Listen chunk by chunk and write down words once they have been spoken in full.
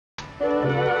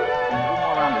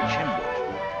All around the chin.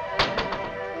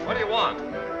 What do you want?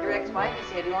 Your ex-wife is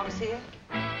here. Do you want to see her?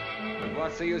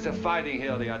 What's the use of fighting,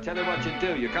 Hildy? I'll tell you what you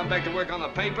do. You come back to work on the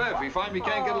paper. If we find we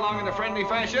can't get along in a friendly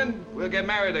fashion, we'll get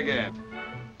married again.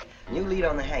 New lead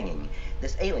on The Hanging.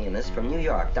 This alienist from New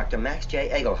York, Dr. Max J.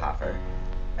 Egelhofer.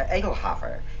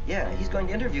 Egelhofer. Yeah, he's going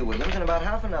to interview Williams in about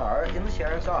half an hour in the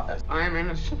sheriff's office. I'm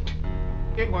innocent.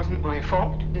 It wasn't my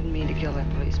fault. Didn't mean to kill that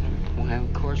policeman. Why,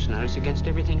 of course not. It's against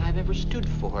everything I've ever stood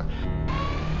for.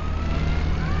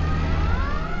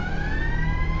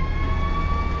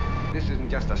 This isn't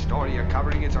just a story you're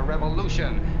covering, it's a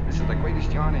revolution. This is the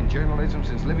greatest yarn in journalism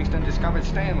since Livingston discovered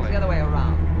Stanley. The other way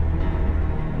around.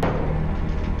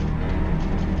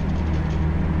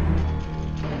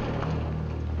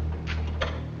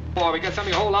 Boy, we got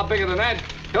something a whole lot bigger than that.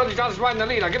 Hildy's got us right in the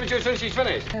lead. I'll give it to you as soon as she's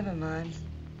finished. Never mind.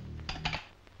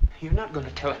 You're not going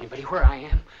to tell anybody where I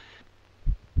am.